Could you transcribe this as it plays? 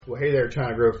Well, hey there,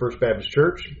 China Grove First Baptist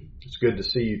Church. It's good to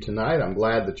see you tonight. I'm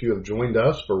glad that you have joined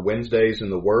us for Wednesdays in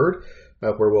the Word,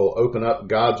 where we'll open up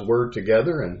God's Word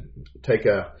together and take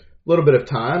a little bit of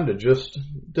time to just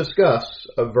discuss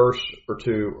a verse or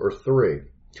two or three.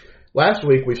 Last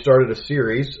week we started a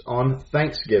series on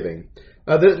Thanksgiving.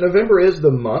 November is the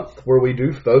month where we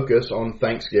do focus on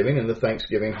Thanksgiving and the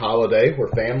Thanksgiving holiday, where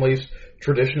families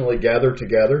traditionally gather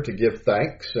together to give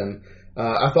thanks, and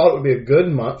I thought it would be a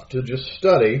good month to just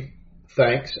study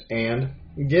thanks and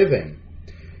giving.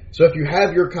 So if you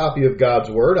have your copy of God's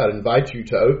Word, I'd invite you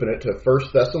to open it to 1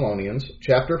 Thessalonians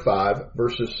chapter 5,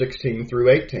 verses 16 through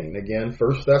 18. Again,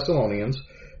 1 Thessalonians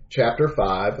chapter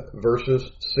 5, verses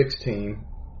 16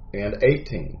 and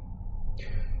 18.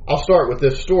 I'll start with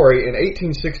this story. In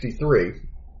 1863,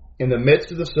 in the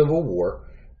midst of the Civil War,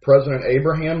 President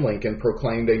Abraham Lincoln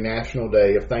proclaimed a national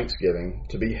day of Thanksgiving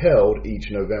to be held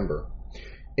each November.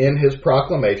 In his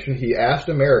proclamation, he asked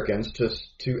Americans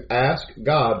to ask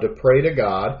God, to pray to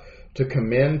God, to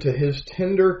commend to his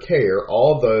tender care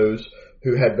all those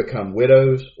who had become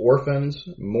widows, orphans,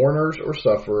 mourners, or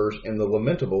sufferers in the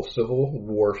lamentable Civil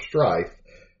War strife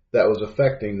that was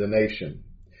affecting the nation.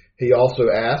 He also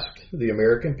asked the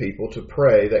American people to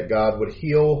pray that God would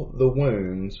heal the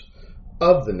wounds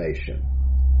of the nation.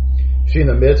 See, in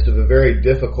the midst of a very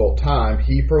difficult time,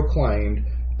 he proclaimed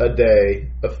a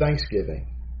day of thanksgiving.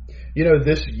 You know,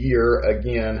 this year,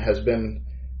 again, has been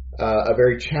a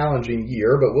very challenging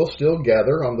year, but we'll still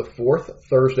gather on the fourth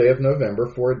Thursday of November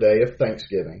for a day of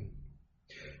Thanksgiving.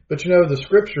 But you know, the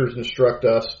Scriptures instruct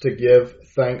us to give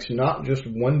thanks not just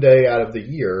one day out of the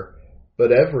year,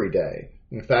 but every day.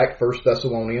 In fact, 1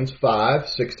 Thessalonians 5,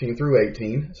 16 through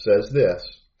 18 says this: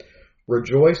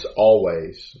 Rejoice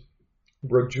always.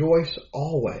 Rejoice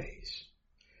always.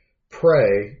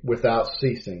 Pray without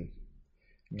ceasing.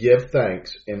 Give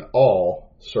thanks in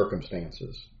all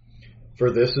circumstances,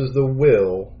 for this is the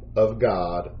will of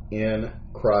God in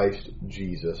Christ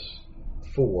Jesus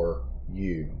for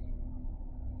you.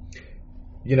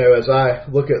 You know, as I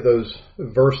look at those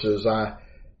verses,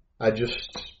 I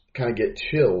just kind of get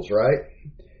chills, right?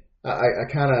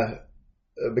 I kind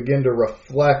of begin to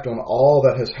reflect on all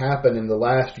that has happened in the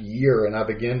last year, and I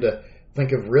begin to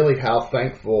think of really how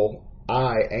thankful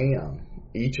I am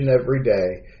each and every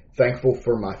day. Thankful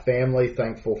for my family,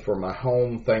 thankful for my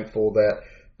home, thankful that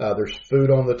there's food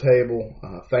on the table,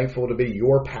 thankful to be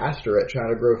your pastor at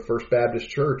China Grove First Baptist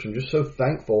Church, and just so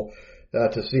thankful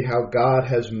to see how God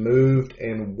has moved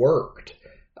and worked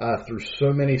through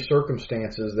so many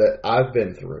circumstances that I've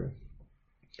been through.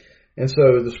 And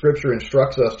so the Scripture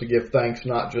instructs us to give thanks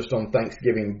not just on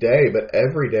Thanksgiving Day, but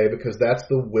every day, because that's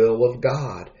the will of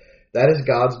God. That is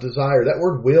God's desire. That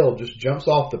word will just jumps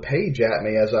off the page at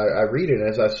me as I read it and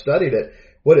as I studied it.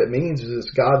 What it means is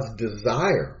it's God's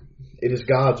desire. It is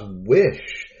God's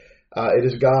wish. It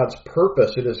is God's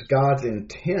purpose. It is God's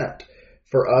intent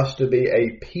for us to be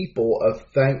a people of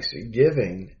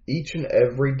thanksgiving each and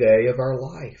every day of our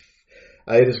life.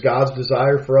 It is God's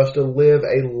desire for us to live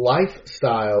a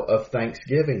lifestyle of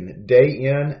thanksgiving day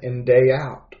in and day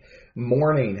out.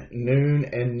 Morning, noon,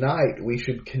 and night, we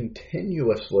should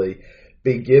continuously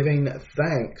be giving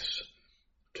thanks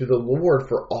to the Lord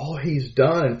for all He's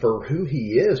done and for who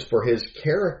He is, for His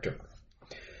character.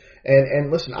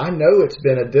 And listen, I know it's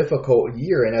been a difficult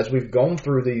year, and as we've gone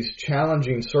through these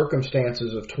challenging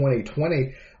circumstances of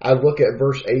 2020, I look at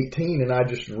verse 18 and I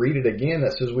just read it again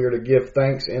that says we are to give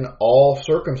thanks in all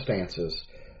circumstances.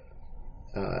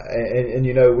 And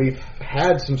you know, we've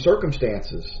had some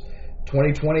circumstances.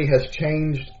 2020 has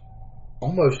changed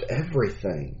almost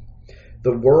everything.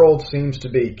 The world seems to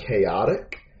be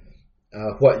chaotic.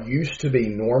 What used to be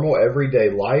normal everyday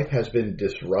life has been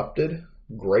disrupted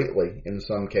greatly in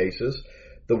some cases.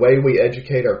 The way we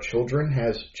educate our children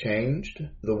has changed.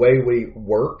 The way we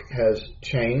work has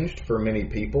changed for many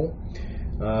people.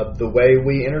 The way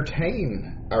we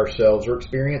entertain ourselves or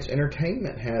experience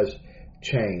entertainment has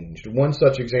changed. One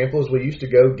such example is we used to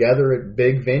go gather at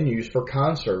big venues for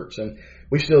concerts, and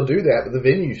we still do that, but the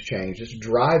venues changed. It's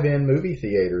drive-in movie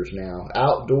theaters now,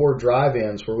 outdoor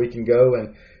drive-ins where we can go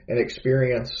and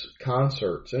experience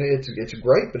concerts. And it's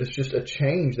great, but it's just a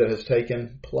change that has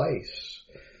taken place.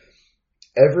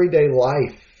 Everyday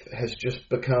life has just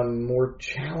become more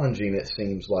challenging, it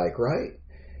seems like, right?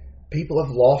 People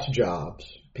have lost jobs.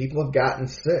 People have gotten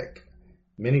sick.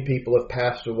 Many people have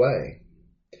passed away.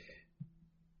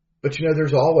 But you know,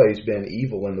 there's always been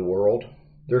evil in the world.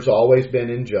 There's always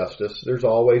been injustice. There's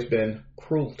always been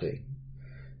cruelty.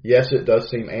 Yes, it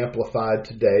does seem amplified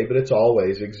today, but it's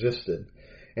always existed.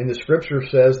 And the scripture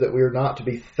says that we are not to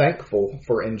be thankful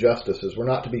for injustices. We're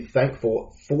not to be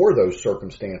thankful for those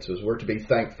circumstances. We're to be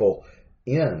thankful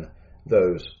in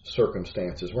those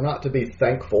circumstances. We're not to be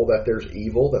thankful that there's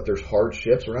evil, that there's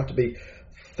hardships. We're not to be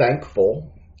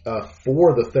thankful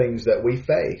for the things that we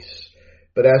face.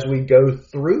 But as we go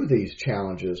through these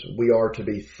challenges, we are to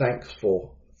be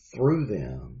thankful through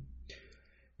them.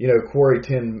 You know, Corrie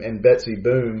and Betsy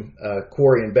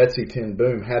Ten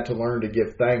Boom had to learn to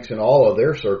give thanks in all of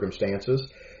their circumstances.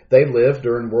 They lived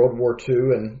during World War II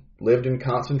and lived in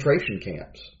concentration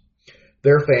camps.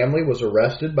 Their family was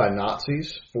arrested by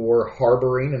Nazis for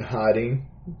harboring and hiding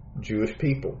Jewish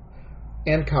people.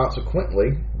 And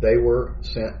consequently, they were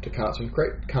sent to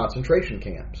concentration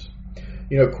camps.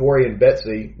 You know, Corrie and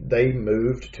Betsy, they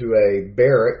moved to a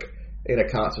barrack in a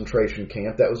concentration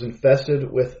camp that was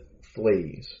infested with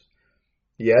fleas.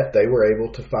 Yet they were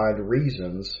able to find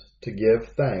reasons to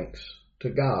give thanks to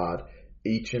God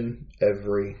each and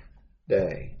every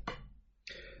day.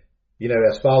 You know,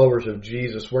 as followers of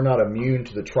Jesus, we're not immune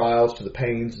to the trials, to the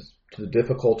pains, to the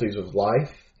difficulties of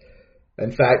life.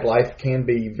 In fact, life can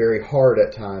be very hard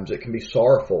at times. It can be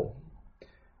sorrowful.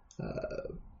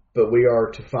 But we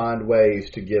are to find ways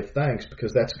to give thanks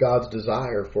because that's God's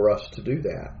desire for us to do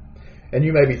that. And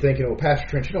you may be thinking, well, Pastor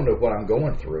Trent, you don't know what I'm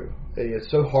going through.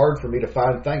 It's so hard for me to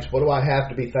find thanks. What do I have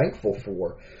to be thankful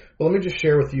for? Well, let me just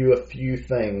share with you a few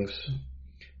things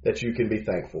that you can be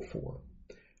thankful for.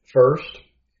 First,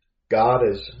 God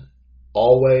is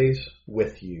always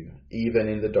with you, even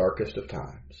in the darkest of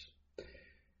times.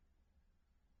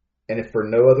 And if for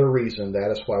no other reason,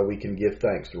 that is why we can give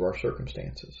thanks through our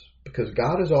circumstances. Because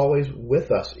God is always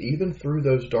with us, even through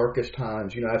those darkest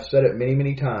times. You know, I've said it many,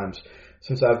 many times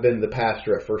since I've been the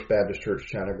pastor at First Baptist Church,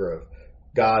 China Grove.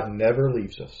 God never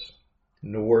leaves us,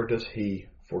 nor does He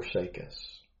forsake us.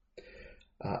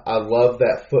 I love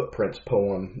that Footprints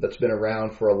poem that's been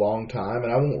around for a long time,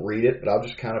 and I won't read it, but I'll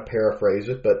just kind of paraphrase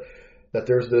it. But that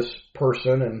there's this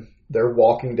person, and they're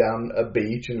walking down a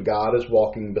beach, and God is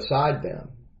walking beside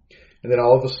them. And then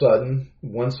all of a sudden,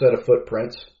 one set of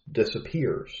footprints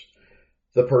disappears.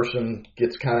 The person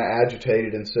gets kind of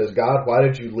agitated and says, God, why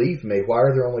did you leave me? Why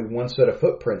are there only one set of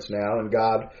footprints now? And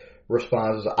God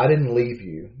responds, I didn't leave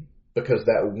you because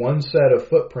that one set of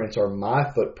footprints are my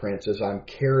footprints as I'm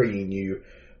carrying you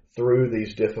through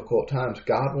these difficult times.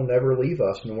 God will never leave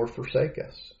us nor forsake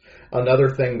us. Another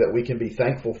thing that we can be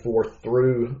thankful for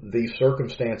through these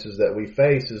circumstances that we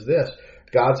face is this.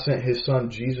 God sent His Son,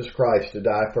 Jesus Christ, to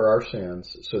die for our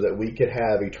sins so that we could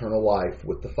have eternal life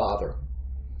with the Father.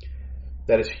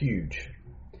 That is huge.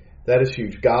 That is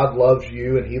huge. God loves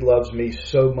you and He loves me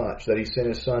so much that He sent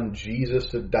His Son, Jesus,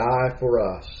 to die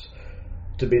for us,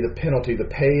 to be the penalty, to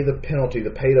pay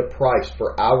the price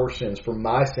for our sins, for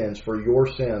my sins, for your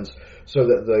sins, so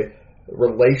that the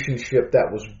relationship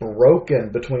that was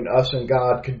broken between us and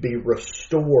God could be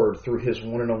restored through His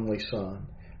one and only Son.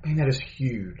 Man, that is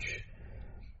huge.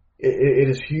 It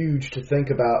is huge to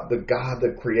think about the God,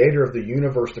 the creator of the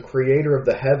universe, the creator of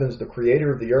the heavens, the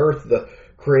creator of the earth, the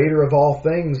creator of all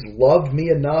things, loved me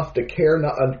enough to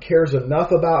cares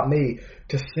enough about me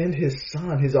to send His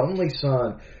Son, His only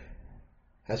Son,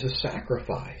 as a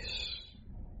sacrifice.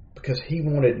 Because He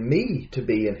wanted me to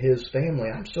be in His family.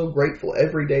 I'm so grateful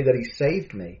every day that He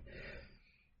saved me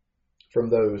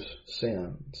from those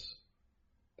sins.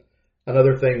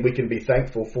 Another thing we can be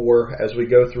thankful for as we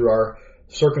go through our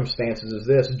circumstances is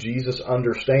this. Jesus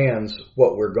understands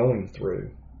what we're going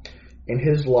through. In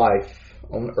His life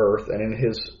on earth and in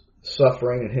His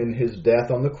suffering and in His death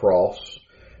on the cross,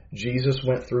 Jesus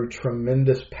went through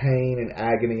tremendous pain and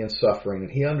agony and suffering,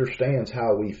 and He understands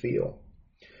how we feel.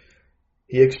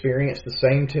 He experienced the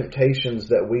same temptations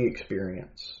that we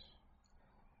experience.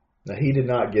 Now, He did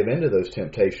not give in to those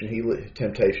temptations.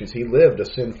 He lived a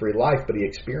sin-free life, but He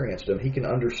experienced them. He can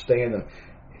understand them.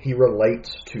 He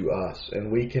relates to us,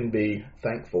 and we can be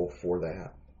thankful for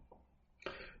that.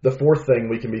 The fourth thing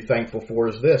we can be thankful for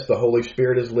is this. The Holy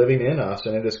Spirit is living in us,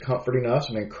 and it is comforting us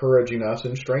and encouraging us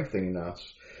and strengthening us.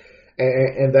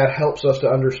 And that helps us to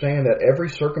understand that every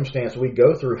circumstance we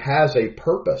go through has a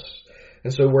purpose.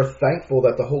 And so we're thankful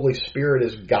that the Holy Spirit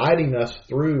is guiding us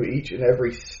through each and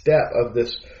every step of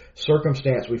this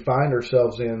circumstance we find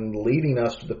ourselves in, leading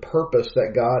us to the purpose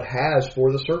that God has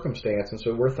for the circumstance. And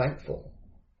so we're thankful.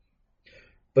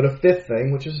 But a fifth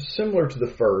thing, which is similar to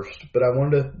the first, but I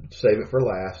wanted to save it for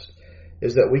last,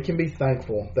 is that we can be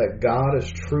thankful that God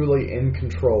is truly in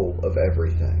control of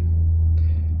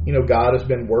everything. You know, God has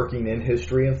been working in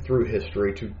history and through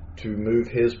history to move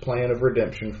His plan of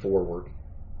redemption forward.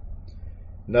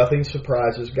 Nothing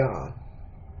surprises God.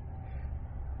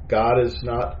 God is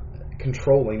not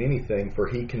controlling anything, for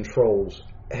He controls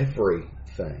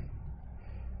everything.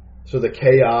 So the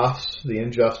chaos, the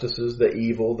injustices, the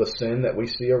evil, the sin that we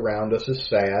see around us is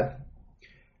sad.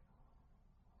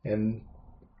 And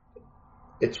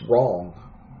it's wrong.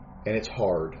 And it's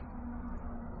hard.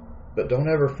 But don't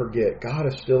ever forget, God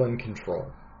is still in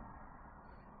control.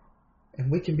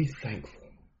 And we can be thankful.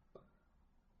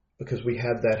 Because we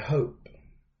have that hope.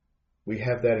 We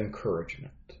have that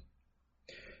encouragement.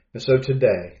 And so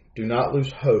today, do not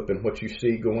lose hope in what you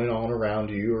see going on around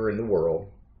you or in the world.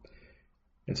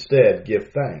 Instead,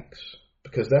 give thanks,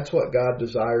 because that's what God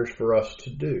desires for us to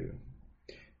do.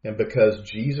 And because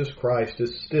Jesus Christ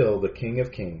is still the King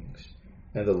of Kings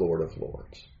and the Lord of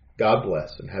Lords. God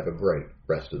bless and have a great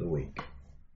rest of the week.